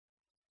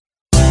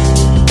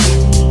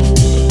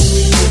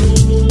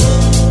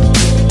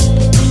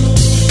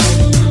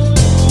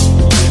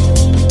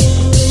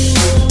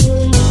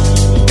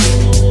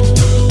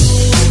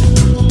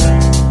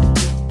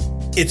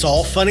It's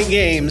all fun and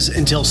games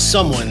until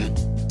someone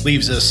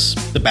leaves us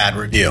the bad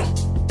review.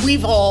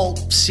 We've all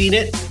seen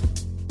it.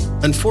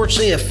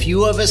 Unfortunately, a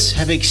few of us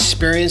have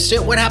experienced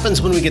it. What happens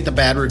when we get the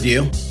bad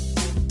review?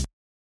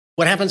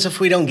 What happens if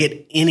we don't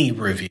get any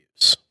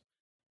reviews?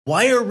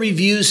 Why are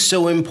reviews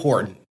so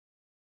important?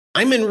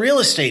 I'm in real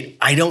estate.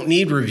 I don't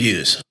need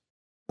reviews.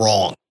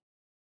 Wrong.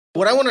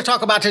 What I want to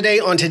talk about today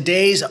on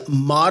today's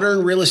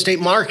Modern Real Estate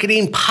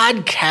Marketing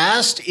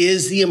podcast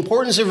is the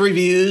importance of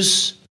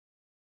reviews.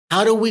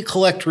 How do we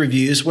collect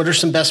reviews? What are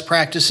some best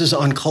practices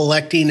on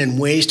collecting and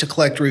ways to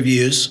collect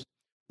reviews?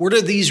 Where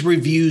do these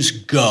reviews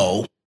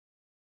go?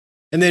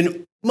 And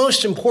then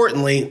most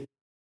importantly,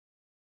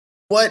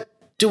 what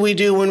do we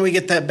do when we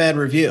get that bad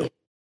review?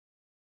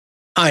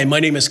 Hi,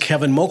 my name is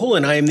Kevin Mokel,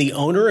 and I am the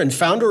owner and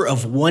founder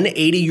of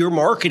 180 Your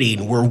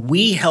Marketing, where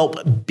we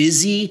help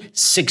busy,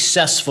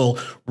 successful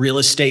real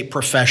estate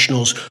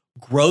professionals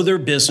grow their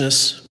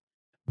business,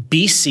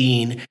 be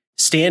seen,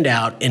 stand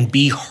out, and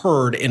be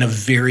heard in a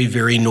very,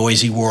 very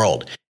noisy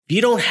world. If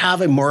you don't have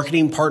a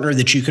marketing partner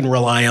that you can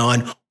rely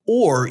on,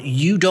 or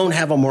you don't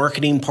have a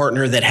marketing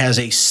partner that has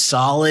a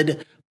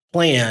solid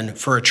plan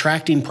for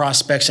attracting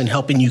prospects and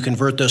helping you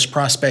convert those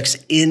prospects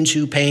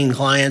into paying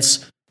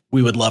clients,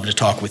 we would love to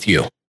talk with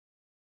you.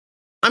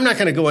 I'm not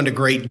going to go into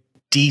great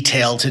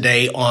detail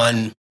today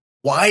on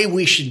why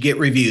we should get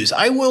reviews.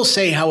 I will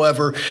say,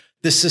 however,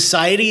 the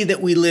society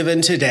that we live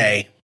in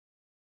today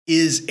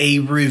is a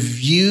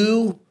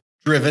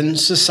review-driven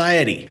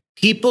society.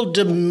 People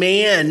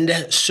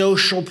demand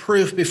social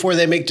proof before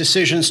they make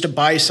decisions to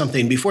buy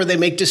something, before they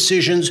make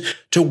decisions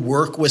to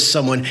work with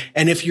someone.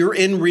 And if you're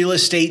in real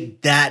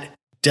estate, that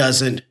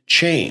doesn't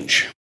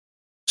change.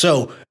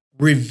 So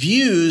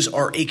reviews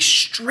are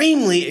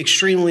extremely,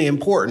 extremely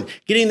important.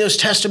 Getting those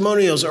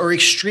testimonials are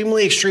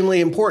extremely, extremely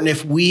important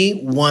if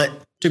we want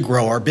to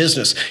grow our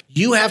business.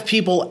 You have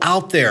people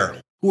out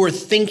there who are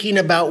thinking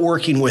about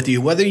working with you,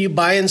 whether you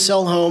buy and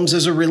sell homes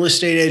as a real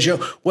estate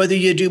agent, whether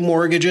you do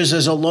mortgages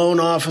as a loan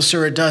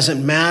officer, it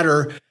doesn't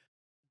matter.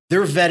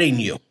 They're vetting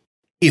you.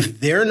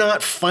 If they're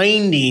not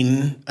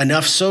finding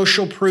enough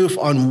social proof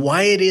on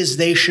why it is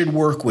they should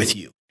work with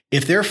you,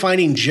 if they're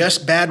finding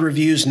just bad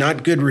reviews,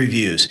 not good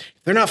reviews,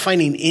 if they're not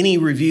finding any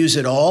reviews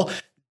at all,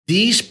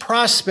 these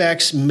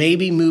prospects may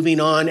be moving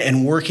on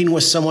and working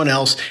with someone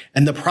else.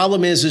 And the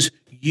problem is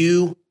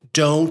you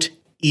don't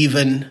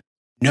even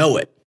know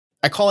it.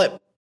 I call it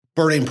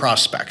burning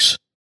prospects.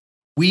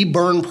 We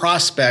burn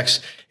prospects,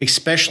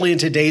 especially in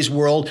today's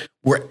world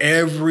where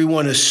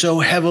everyone is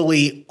so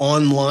heavily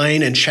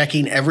online and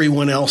checking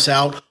everyone else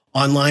out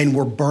online.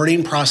 We're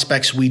burning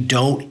prospects. We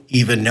don't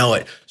even know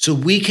it. So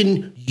we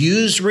can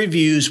use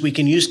reviews. We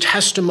can use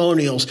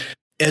testimonials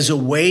as a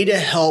way to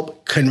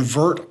help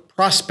convert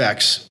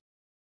prospects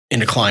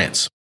into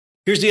clients.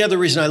 Here's the other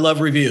reason I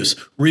love reviews.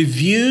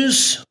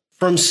 Reviews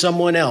from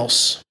someone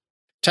else,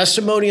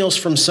 testimonials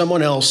from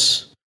someone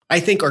else, I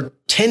think are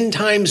 10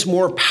 times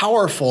more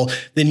powerful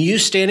than you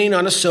standing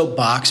on a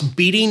soapbox,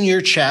 beating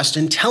your chest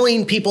and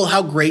telling people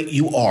how great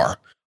you are.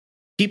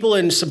 People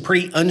in some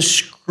pretty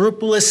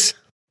unscrupulous,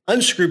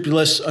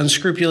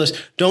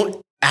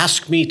 don't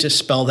ask me to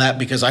spell that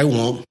because I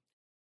won't.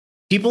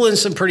 People in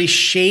some pretty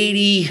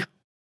shady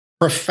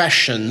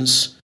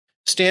professions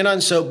stand on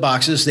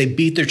soapboxes, they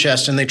beat their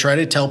chest, and they try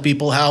to tell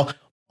people how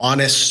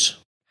honest,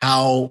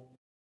 how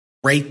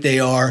great they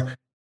are.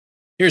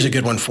 Here's a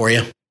good one for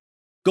you.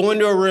 Go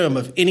into a room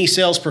of any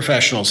sales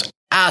professionals.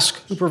 Ask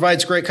who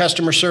provides great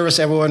customer service.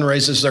 Everyone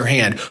raises their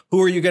hand. Who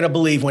are you going to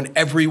believe when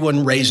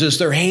everyone raises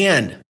their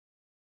hand?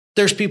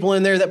 There's people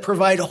in there that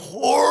provide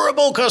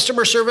horrible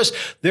customer service.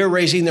 They're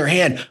raising their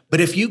hand. But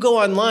if you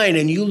go online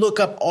and you look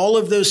up all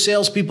of those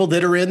salespeople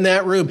that are in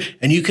that room,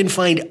 and you can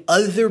find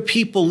other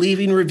people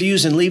leaving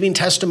reviews and leaving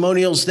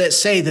testimonials that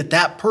say that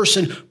that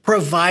person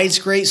provides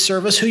great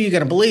service, who are you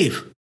going to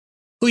believe?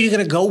 Who are you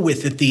going to go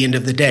with at the end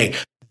of the day?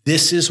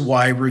 This is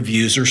why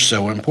reviews are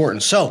so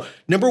important. So,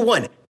 number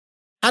one,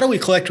 how do we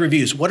collect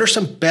reviews? What are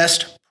some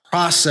best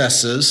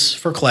processes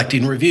for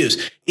collecting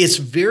reviews? It's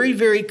very,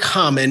 very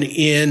common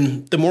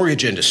in the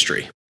mortgage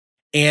industry.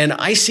 And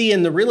I see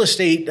in the real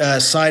estate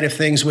side of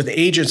things with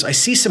agents, I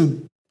see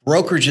some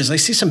brokerages, I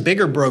see some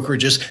bigger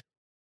brokerages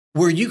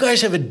where you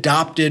guys have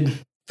adopted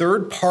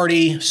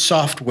third-party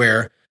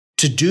software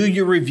to do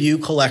your review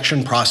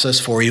collection process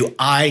for you.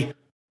 I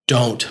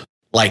don't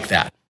like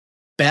that.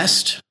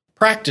 Best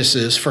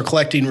practices for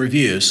collecting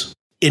reviews,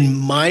 in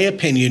my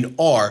opinion,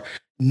 are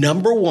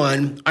number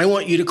one, I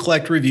want you to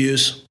collect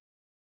reviews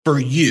for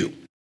you.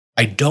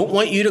 I don't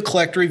want you to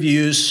collect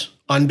reviews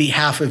on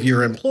behalf of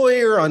your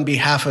employer, on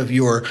behalf of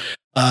your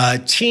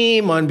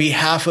team, on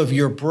behalf of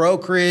your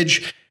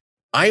brokerage.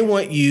 I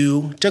want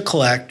you to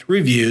collect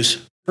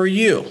reviews for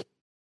you.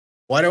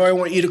 Why do I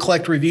want you to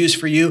collect reviews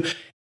for you?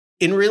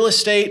 In real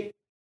estate,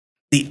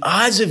 the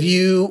odds of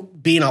you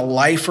being a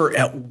lifer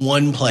at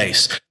one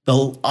place,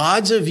 the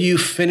odds of you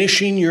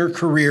finishing your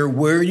career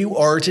where you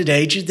are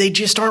today, they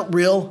just aren't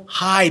real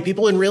high.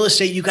 People in real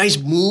estate, you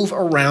guys move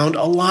around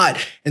a lot.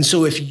 And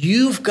so if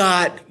you've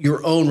got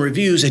your own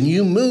reviews and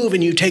you move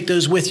and you take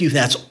those with you,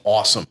 that's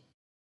awesome.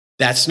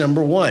 That's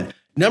number one.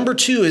 Number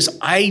two is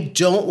I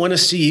don't want to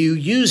see you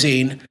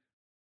using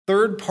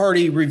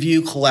third-party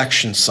review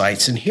collection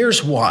sites. And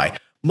here's why.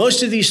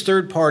 Most of these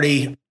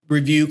third-party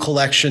review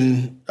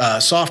collection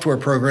software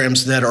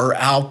programs that are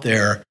out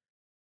there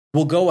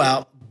will go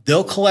out,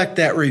 they'll collect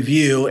that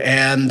review,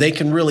 and they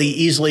can really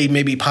easily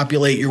maybe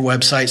populate your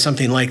website,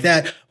 something like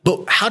that.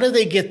 But how do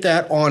they get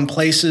that on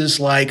places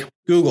like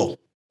Google,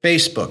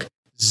 Facebook,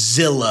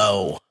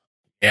 Zillow?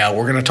 Yeah,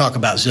 we're going to talk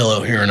about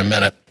Zillow here in a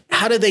minute.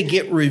 How do they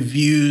get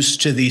reviews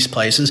to these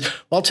places?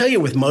 Well, I'll tell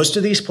you, with most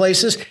of these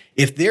places,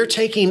 if they're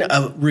taking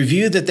a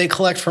review that they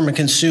collect from a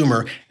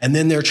consumer and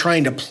then they're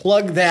trying to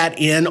plug that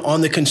in on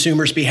the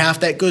consumer's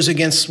behalf, that goes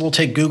against, we'll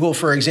take Google,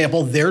 for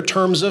example, their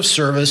terms of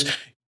service.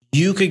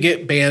 You could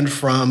get banned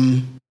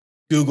from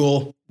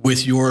Google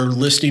with your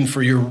listing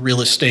for your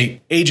real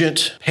estate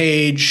agent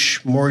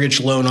page, mortgage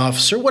loan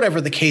officer,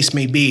 whatever the case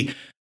may be.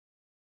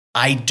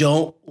 I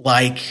don't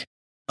like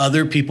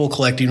other people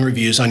collecting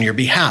reviews on your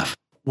behalf.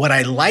 What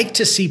I like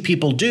to see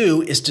people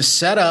do is to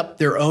set up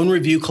their own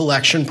review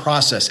collection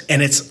process.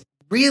 And it's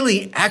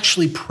really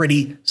actually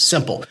pretty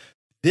simple.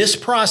 This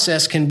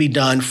process can be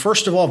done,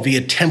 first of all,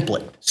 via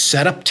template.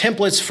 Set up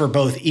templates for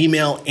both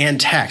email and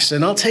text.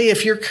 And I'll tell you,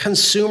 if your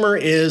consumer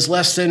is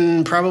less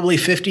than probably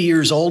 50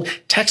 years old,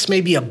 text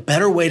may be a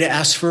better way to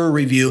ask for a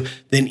review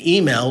than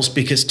emails,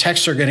 because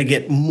texts are going to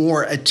get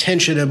more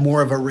attention and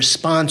more of a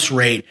response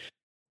rate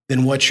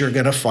than what you're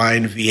going to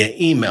find via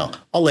email.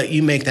 I'll let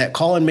you make that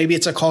call, and maybe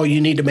it's a call you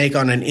need to make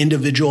on an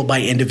individual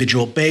by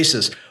individual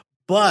basis.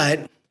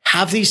 But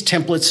have these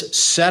templates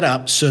set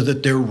up so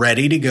that they're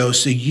ready to go,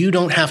 so you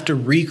don't have to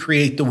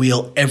recreate the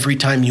wheel every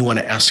time you want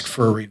to ask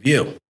for a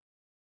review.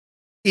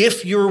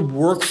 If your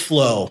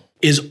workflow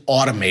is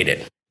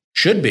automated,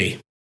 should be.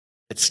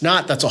 It's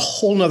not, that's a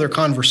whole nother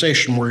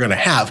conversation we're going to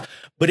have.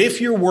 But if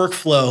your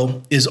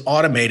workflow is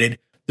automated,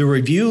 the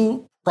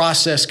review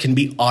process can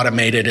be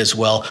automated as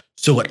well.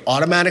 So it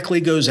automatically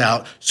goes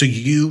out so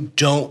you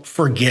don't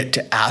forget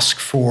to ask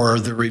for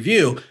the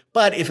review.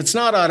 But if it's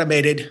not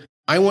automated,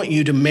 I want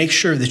you to make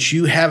sure that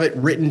you have it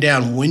written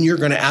down when you're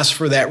going to ask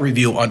for that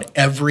review on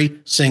every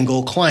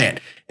single client.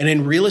 And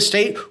in real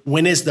estate,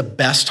 when is the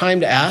best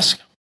time to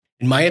ask?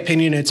 In my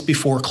opinion, it's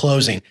before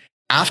closing.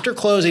 After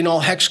closing,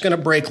 all heck's going to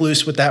break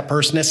loose with that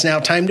person. It's now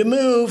time to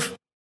move.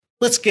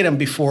 Let's get them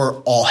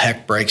before all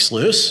heck breaks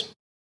loose.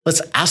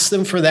 Let's ask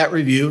them for that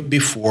review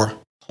before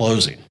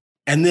closing.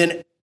 And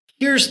then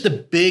here's the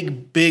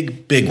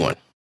big one.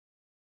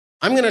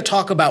 I'm going to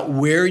talk about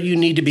where you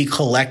need to be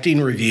collecting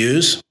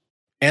reviews.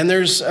 And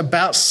there's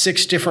about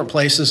 6 different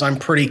places I'm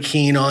pretty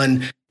keen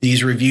on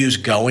these reviews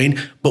going.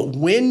 But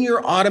when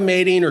you're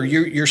automating or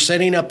you're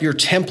setting up your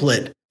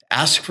template to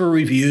ask for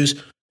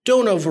reviews,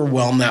 don't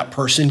overwhelm that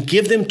person.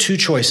 Give them 2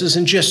 choices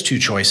and just 2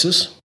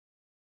 choices.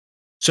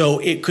 So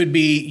it could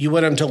be you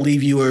want them to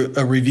leave you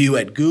a review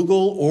at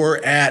Google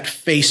or at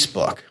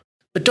Facebook.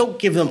 But don't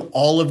give them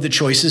all of the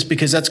choices,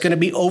 because that's going to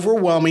be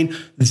overwhelming.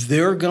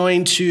 They're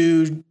going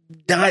to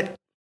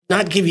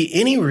not give you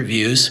any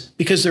reviews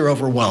because they're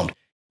overwhelmed.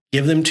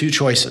 Give them 2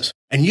 choices.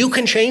 And you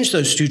can change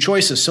those 2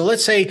 choices. So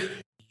let's say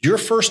your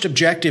first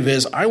objective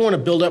is, I want to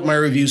build up my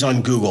reviews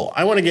on Google.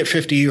 I want to get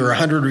 50 or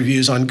 100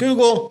 reviews on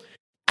Google.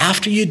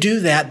 After you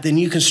do that, then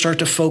you can start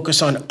to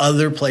focus on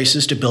other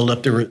places to build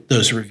up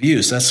those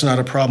reviews. That's not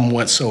a problem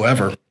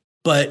whatsoever.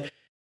 But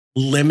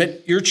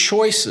limit your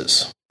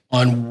choices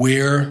on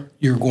where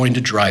you're going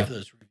to drive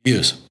those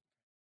reviews.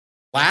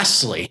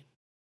 Lastly,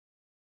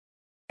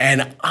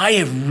 and I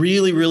have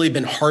really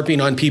been harping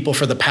on people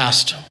for the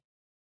past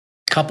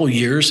couple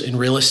years in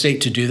real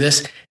estate to do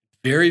this.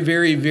 Very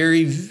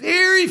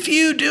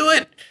few do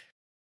it.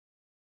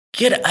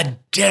 Get a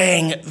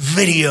dang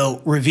video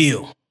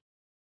review.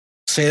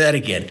 Say that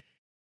again.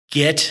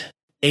 Get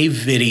a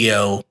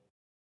video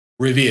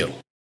review.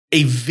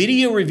 A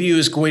video review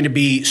is going to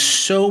be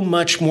so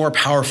much more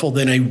powerful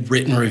than a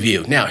written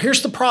review. Now,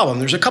 here's the problem.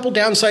 There's a couple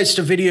downsides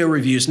to video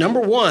reviews. Number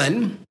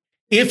one,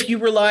 if you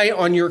rely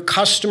on your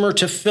customer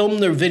to film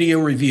their video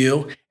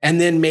review and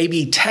then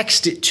maybe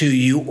text it to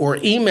you or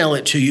email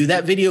it to you,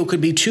 that video could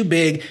be too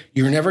big.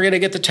 You're never going to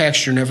get the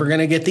text. You're never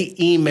going to get the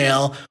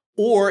email.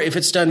 Or if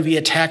it's done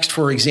via text,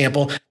 for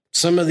example,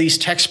 some of these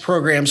text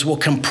programs will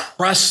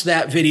compress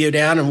that video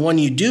down. And once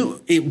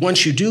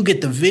you do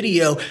get the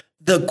video,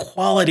 the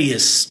quality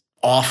is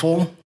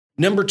awful.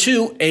 Number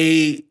two,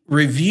 a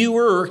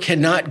reviewer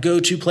cannot go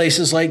to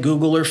places like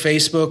Google or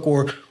Facebook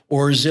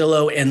or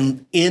Zillow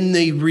and in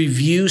the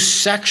review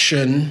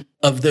section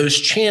of those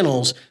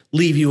channels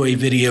leave you a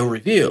video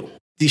review.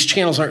 These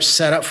channels aren't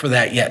set up for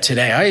that yet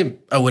today.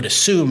 I would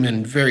assume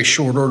in very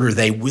short order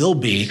they will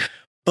be.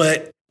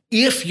 But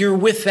if you're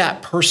with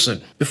that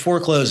person before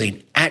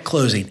closing, at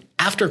closing,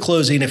 after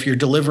closing, if you're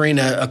delivering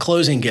a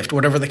closing gift,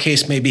 whatever the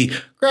case may be,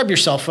 grab your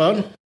cell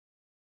phone.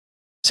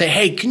 Say,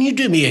 hey, can you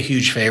do me a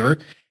huge favor?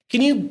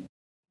 Can you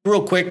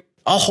real quick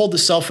I'll hold the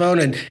cell phone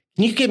and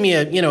can you give me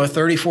a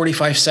 30,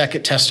 45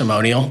 second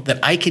testimonial that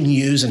I can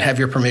use and have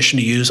your permission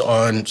to use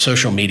on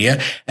social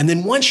media. And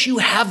then once you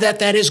have that,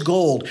 that is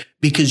gold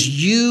because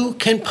you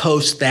can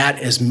post that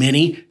as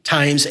many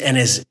times and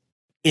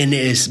in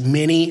as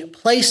many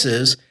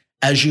places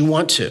as you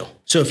want to.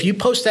 So if you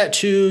post that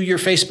to your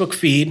Facebook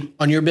feed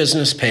on your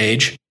business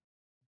page,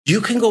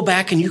 you can go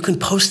back and you can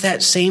post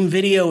that same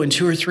video in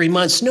 2 or 3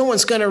 months. No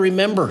one's going to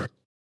remember.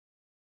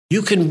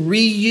 You can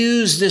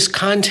reuse this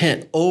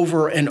content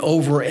over and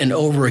over and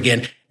over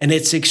again, and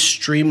it's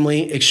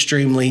extremely,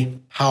 extremely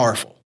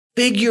powerful.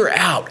 Figure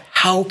out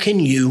how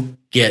can you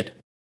get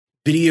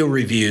video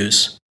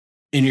reviews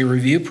in your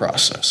review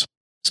process.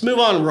 Let's move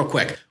on real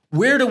quick.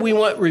 Where do we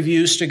want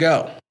reviews to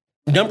go?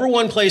 Number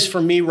one place for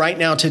me right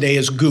now today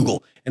is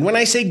Google. And when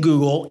I say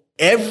Google,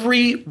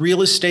 every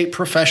real estate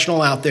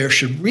professional out there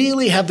should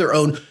really have their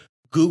own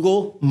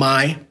Google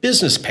My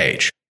Business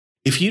page.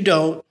 If you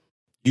don't,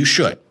 you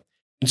should.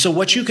 And so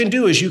what you can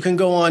do is you can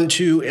go on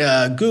to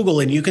Google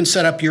and you can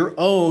set up your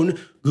own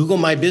Google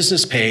My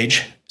Business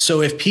page.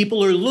 So if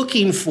people are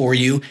looking for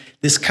you,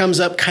 this comes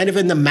up kind of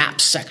in the map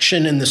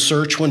section in the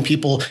search when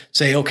people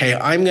say, okay,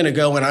 I'm going to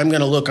go and I'm going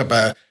to look up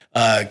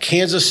a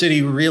Kansas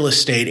City real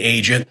estate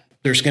agent.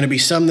 There's going to be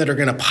some that are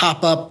going to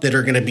pop up that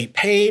are going to be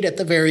paid at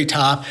the very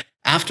top.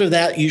 After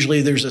that,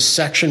 usually there's a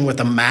section with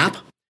a map.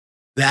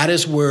 That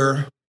is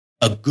where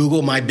a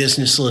Google My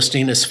Business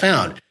listing is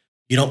found.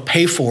 You don't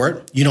pay for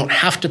it. You don't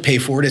have to pay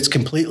for it. It's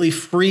completely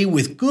free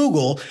with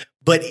Google,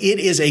 but it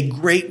is a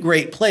great,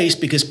 great place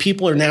because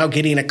people are now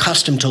getting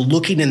accustomed to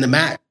looking in the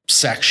map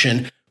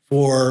section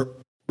for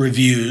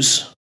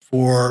reviews,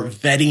 for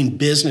vetting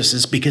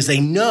businesses because they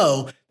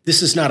know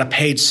this is not a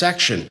paid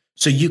section.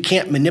 So you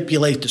can't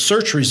manipulate the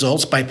search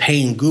results by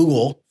paying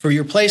Google for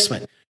your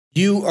placement.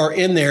 You are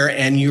in there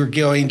and you're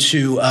going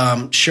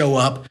to show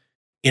up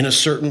in a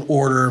certain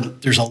order.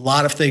 There's a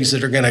lot of things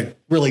that are going to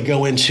really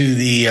go into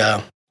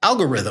the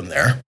algorithm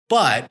there.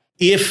 But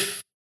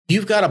if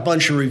you've got a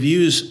bunch of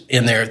reviews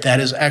in there,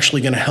 that is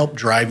actually going to help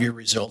drive your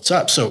results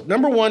up. So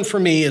number one for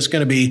me is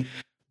going to be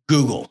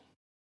Google.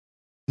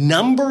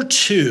 Number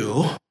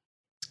two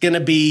is going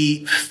to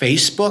be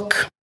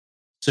Facebook.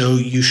 So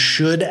you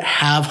should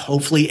have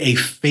hopefully a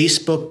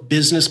Facebook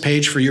business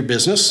page for your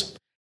business.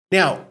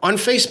 Now on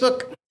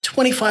Facebook,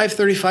 25,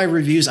 35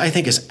 reviews, I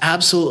think is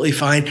absolutely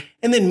fine.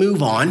 And then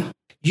move on.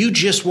 You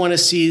just want to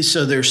see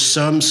so there's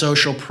some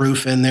social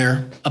proof in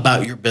there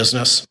about your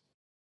business.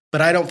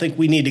 But I don't think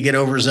we need to get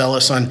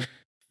overzealous on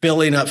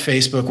filling up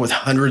Facebook with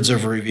hundreds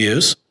of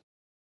reviews.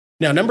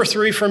 Now, number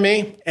three for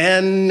me,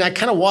 and I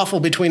kind of waffle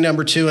between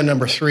number two and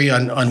number three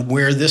on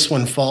where this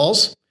one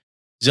falls,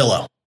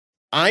 Zillow.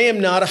 I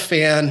am not a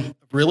fan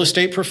of real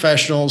estate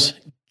professionals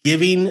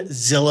giving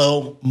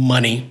Zillow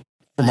money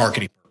for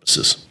marketing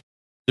purposes.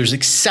 There's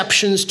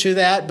exceptions to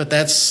that, but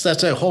that's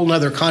a whole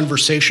nother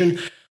conversation.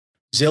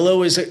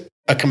 Zillow is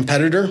a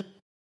competitor.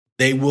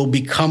 They will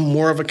become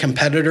more of a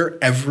competitor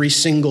every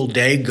single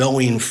day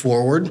going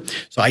forward.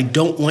 So I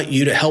don't want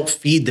you to help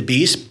feed the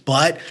beast,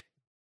 but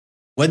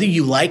whether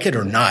you like it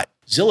or not,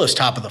 Zillow's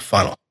top of the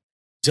funnel.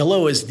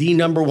 Zillow is the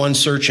number one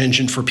search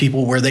engine for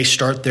people where they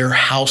start their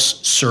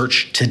house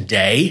search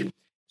today.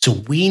 So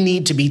we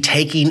need to be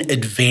taking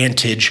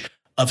advantage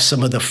of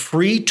some of the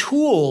free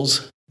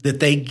tools that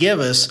they give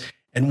us.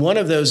 And one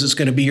of those is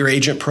going to be your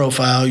agent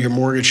profile, your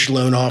mortgage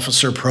loan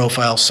officer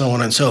profile, so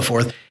on and so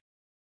forth.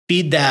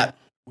 Feed that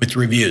with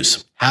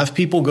reviews. Have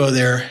people go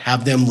there,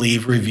 have them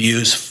leave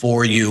reviews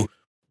for you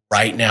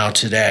right now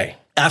today.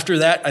 After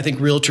that, I think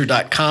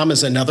Realtor.com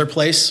is another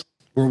place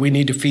where we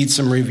need to feed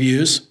some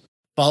reviews,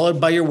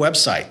 followed by your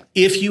website.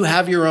 If you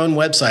have your own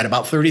website,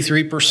 about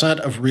 33%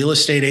 of real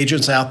estate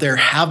agents out there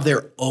have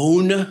their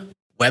own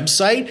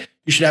website.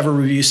 You should have a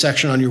review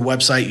section on your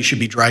website. You should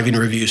be driving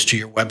reviews to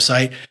your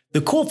website.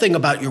 The cool thing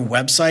about your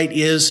website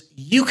is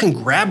you can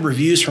grab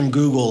reviews from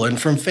Google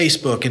and from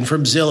Facebook and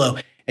from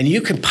Zillow, and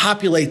you can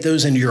populate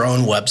those into your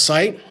own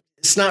website.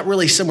 It's not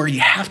really somewhere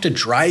you have to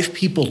drive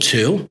people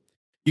to.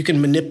 You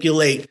can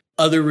manipulate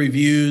other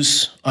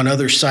reviews on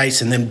other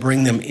sites and then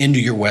bring them into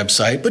your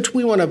website. But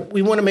we want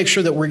to make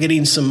sure that we're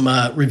getting some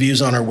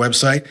reviews on our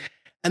website.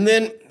 And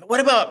then what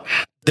about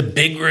the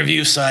big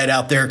review site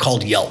out there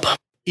called Yelp?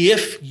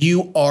 If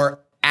you are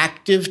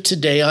active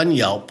today on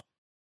Yelp,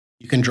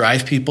 you can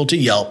drive people to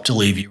Yelp to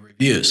leave you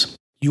reviews.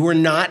 You are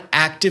not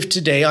active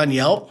today on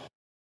Yelp,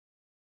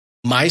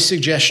 my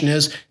suggestion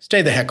is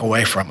stay the heck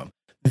away from them.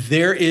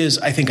 There is,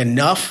 I think,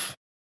 enough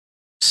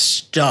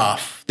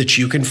stuff that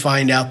you can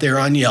find out there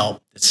on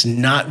Yelp that's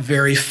not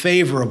very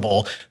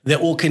favorable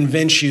that will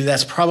convince you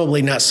that's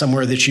probably not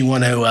somewhere that you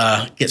want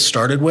to get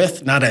started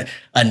with, not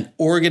an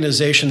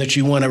organization that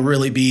you want to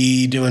really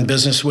be doing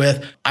business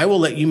with. I will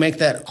let you make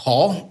that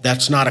call.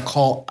 That's not a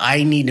call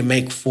I need to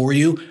make for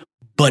you.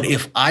 But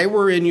if I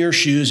were in your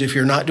shoes, if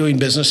you're not doing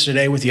business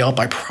today with Yelp,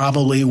 I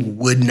probably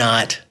would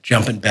not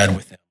jump in bed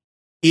with them.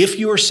 If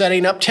you are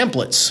setting up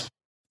templates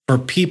for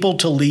people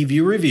to leave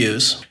you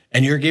reviews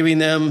and you're giving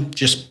them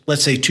just,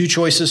 let's say, 2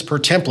 choices per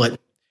template,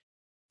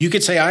 You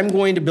could say, I'm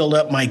going to build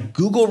up my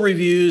Google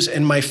reviews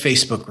and my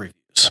Facebook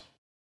reviews.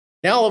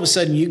 Now, all of a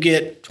sudden, you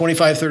get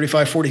 25,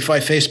 35,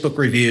 45 Facebook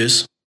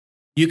reviews.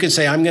 You can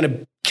say, I'm going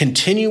to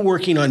continue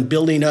working on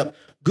building up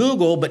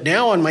Google, but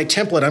now on my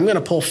template, I'm going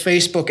to pull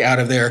Facebook out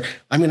of there.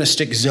 I'm going to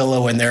stick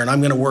Zillow in there, and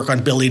I'm going to work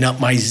on building up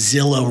my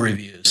Zillow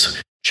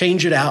reviews.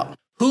 Change it out.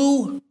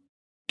 Who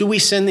do we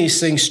send these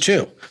things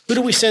to? Who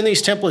do we send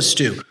these templates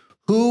to?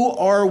 Who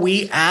are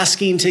we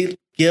asking to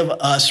give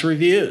us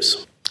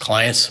reviews?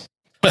 Clients.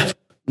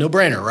 No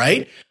brainer,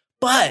 right?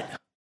 But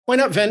why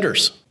not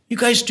vendors? You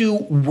guys do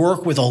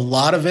work with a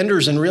lot of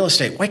vendors in real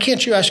estate. Why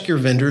can't you ask your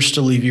vendors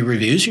to leave you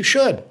reviews? You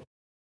should.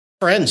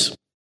 Friends,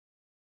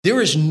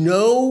 there is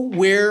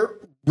nowhere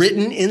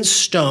written in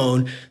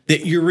stone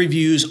that your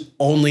reviews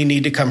only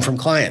need to come from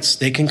clients.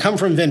 They can come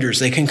from vendors.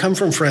 They can come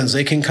from friends.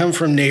 They can come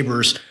from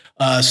neighbors,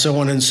 so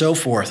on and so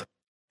forth.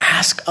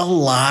 Ask a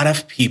lot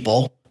of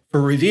people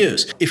for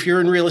reviews. If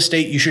you're in real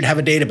estate, you should have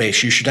a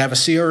database. You should have a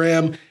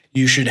CRM.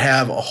 You should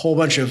have a whole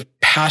bunch of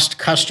past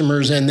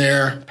customers in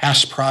there,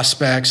 past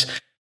prospects.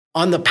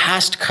 On the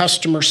past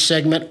customer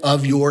segment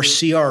of your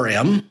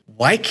CRM,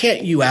 why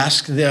can't you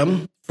ask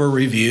them for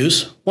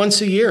reviews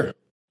once a year?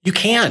 You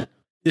can.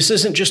 This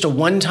isn't just a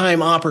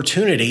one-time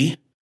opportunity.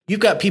 You've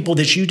got people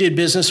that you did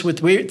business with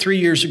 3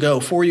 years ago,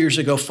 4 years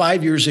ago,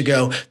 5 years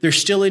ago. They're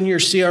still in your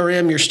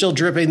CRM. You're still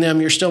dripping them.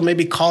 You're still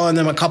maybe calling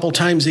them a couple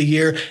times a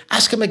year.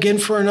 Ask them again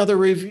for another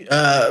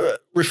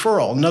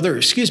referral,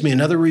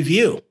 another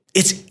review.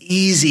 It's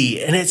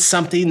easy, and it's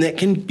something that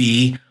can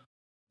be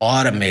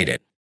automated.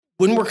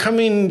 When we're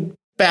coming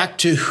back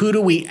to who do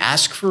we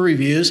ask for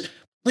reviews,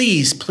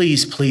 please,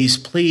 please, please,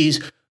 please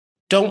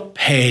don't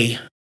pay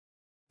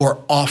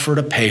or offer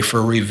to pay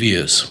for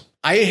reviews.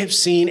 I have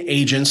seen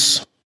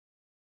agents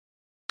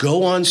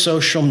go on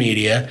social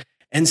media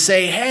and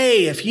say,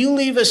 hey, if you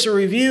leave us a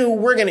review,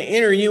 we're going to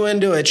enter you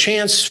into a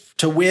chance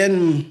to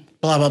win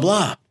blah, blah,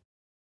 blah.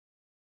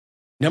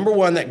 Number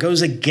one, that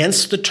goes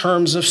against the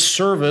terms of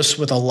service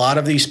with a lot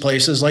of these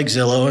places like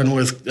Zillow and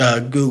with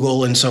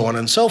Google and so on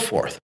and so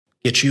forth.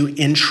 Get you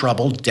in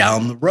trouble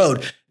down the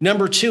road.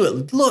 Number two,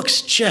 it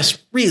looks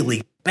just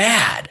really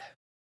bad.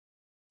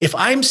 If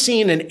I'm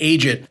seeing an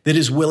agent that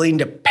is willing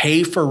to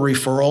pay for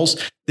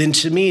referrals, then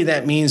to me,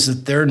 that means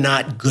that they're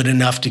not good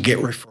enough to get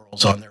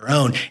referrals on their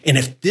own. And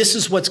if this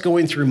is what's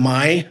going through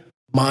my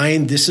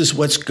mind, this is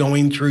what's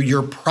going through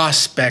your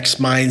prospects'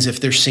 minds if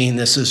they're seeing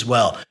this as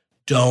well.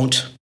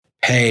 Don't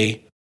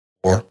pay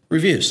for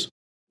reviews.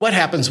 What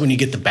happens when you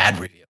get the bad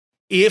review?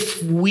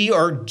 If we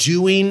are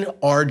doing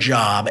our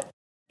job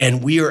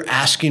and we are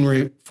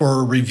asking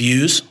for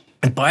reviews,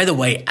 and by the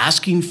way,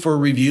 asking for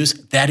reviews,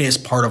 that is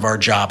part of our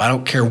job. I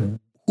don't care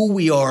who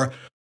we are.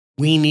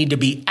 We need to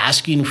be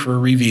asking for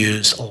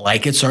reviews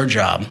like it's our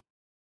job.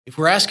 If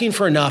we're asking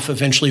for enough,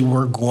 eventually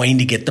we're going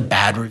to get the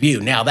bad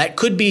review. Now, that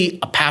could be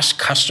a past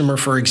customer,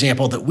 for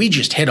example, that we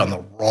just hit on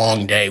the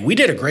wrong day. We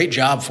did a great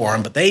job for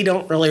them, but they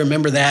don't really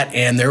remember that,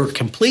 and their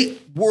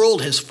complete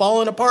world has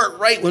fallen apart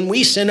right when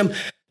we send them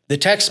the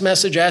text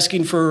message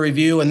asking for a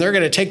review, and they're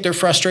going to take their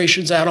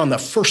frustrations out on the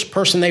first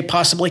person they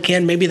possibly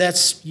can. Maybe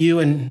that's you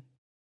and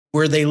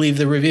where they leave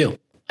the review.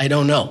 I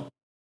don't know.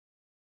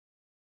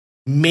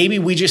 Maybe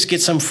we just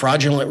get some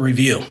fraudulent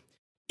review.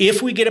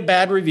 If we get a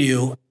bad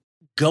review,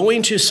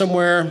 going to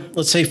somewhere,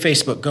 let's say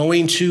Facebook,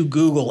 going to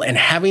Google and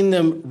having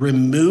them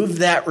remove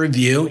that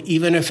review,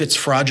 even if it's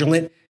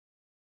fraudulent,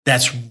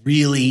 that's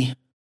really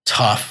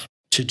tough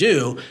to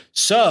do.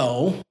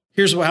 So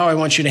here's how I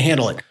want you to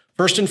handle it.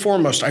 First and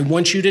foremost, I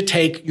want you to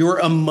take your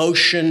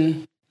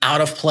emotion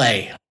out of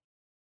play.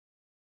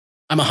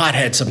 I'm a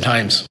hothead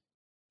sometimes.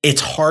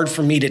 It's hard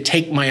for me to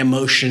take my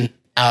emotion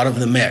out of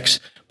the mix.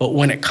 But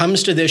when it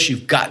comes to this,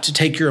 you've got to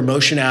take your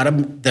emotion out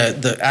of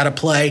out of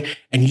play,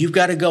 and you've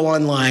got to go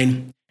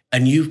online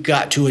and you've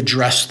got to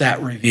address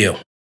that review.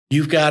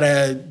 You've got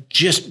to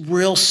just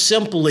real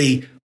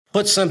simply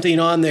put something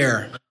on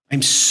there.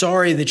 I'm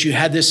sorry that you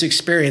had this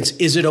experience.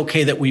 Is it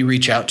okay that we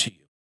reach out to you?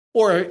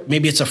 Or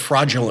maybe it's a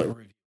fraudulent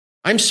review.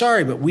 I'm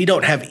sorry, but we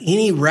don't have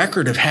any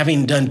record of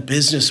having done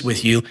business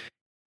with you.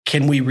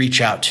 Can we reach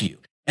out to you?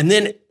 And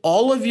then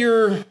all of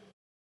your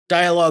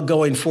dialogue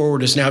going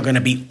forward is now going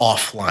to be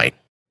offline.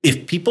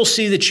 If people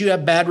see that you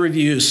have bad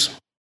reviews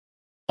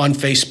on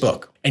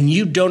Facebook and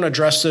you don't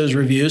address those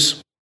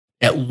reviews,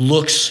 it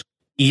looks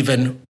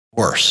even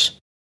worse.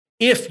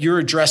 If you're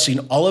addressing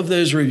all of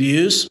those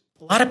reviews,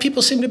 a lot of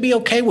people seem to be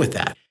okay with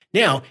that.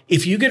 Now,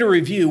 if you get a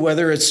review,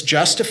 whether it's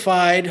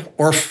justified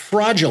or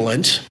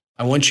fraudulent,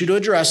 I want you to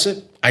address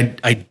it.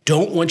 I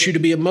don't want you to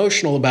be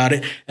emotional about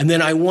it. And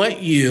then I want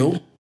you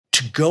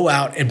to go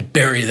out and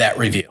bury that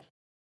review.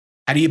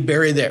 How do you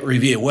bury that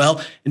review?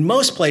 Well, in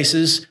most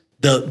places,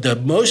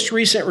 the most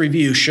recent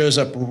review shows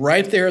up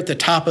right there at the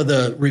top of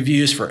the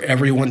reviews for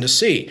everyone to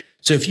see.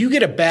 So if you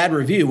get a bad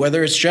review,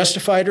 whether it's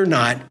justified or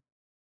not,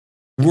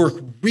 work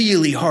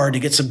really hard to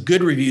get some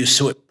good reviews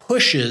so it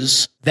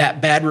pushes that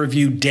bad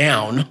review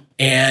down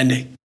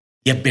and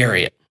you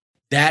bury it.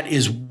 That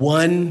is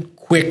one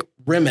quick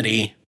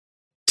remedy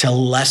to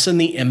lessen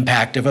the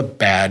impact of a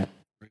bad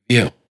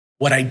review.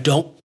 What I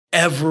don't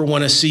ever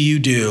want to see you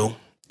do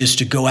is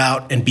to go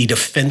out and be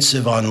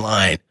defensive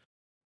online.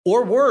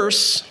 Or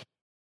worse,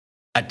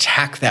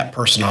 attack that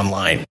person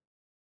online.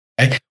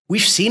 Okay?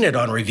 We've seen it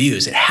on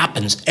reviews. It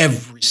happens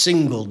every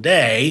single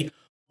day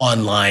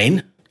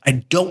online. I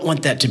don't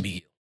want that to be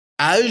you.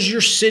 As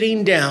you're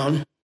sitting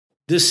down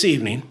this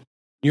evening,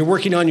 you're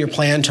working on your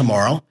plan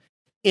tomorrow,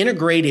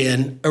 integrate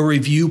in a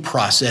review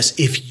process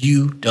if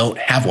you don't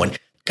have one.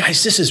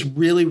 Guys, this is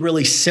really,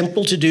 really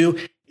simple to do.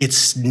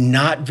 It's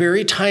not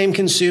very time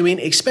consuming,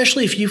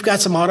 especially if you've got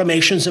some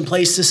automations in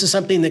place. This is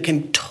something that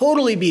can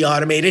totally be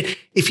automated.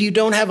 If you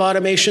don't have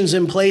automations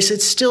in place,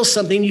 it's still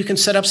something you can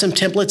set up some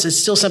templates. It's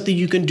still something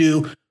you can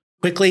do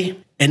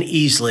quickly and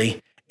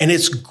easily. And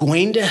it's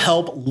going to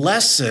help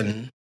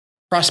lessen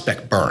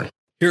prospect burn.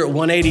 Here at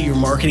 180 Your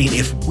Marketing,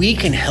 if we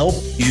can help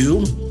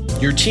you,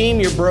 your team,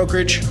 your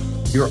brokerage,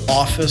 your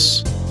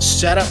office,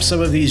 set up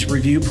some of these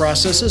review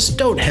processes,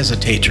 don't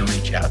hesitate to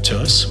reach out to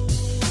us.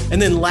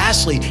 And then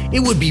lastly,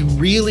 it would be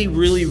really,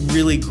 really,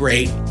 really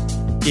great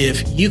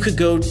if you could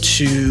go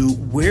to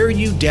where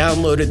you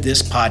downloaded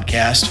this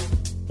podcast.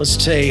 Let's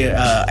say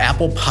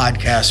Apple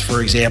Podcasts,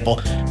 for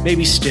example,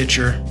 maybe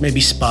Stitcher, maybe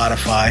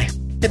Spotify.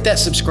 Hit that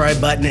subscribe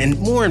button, and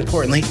more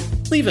importantly,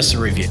 leave us a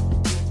review.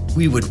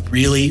 We would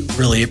really,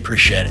 really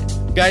appreciate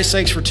it. Guys,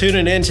 thanks for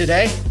tuning in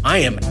today. I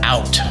am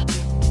out.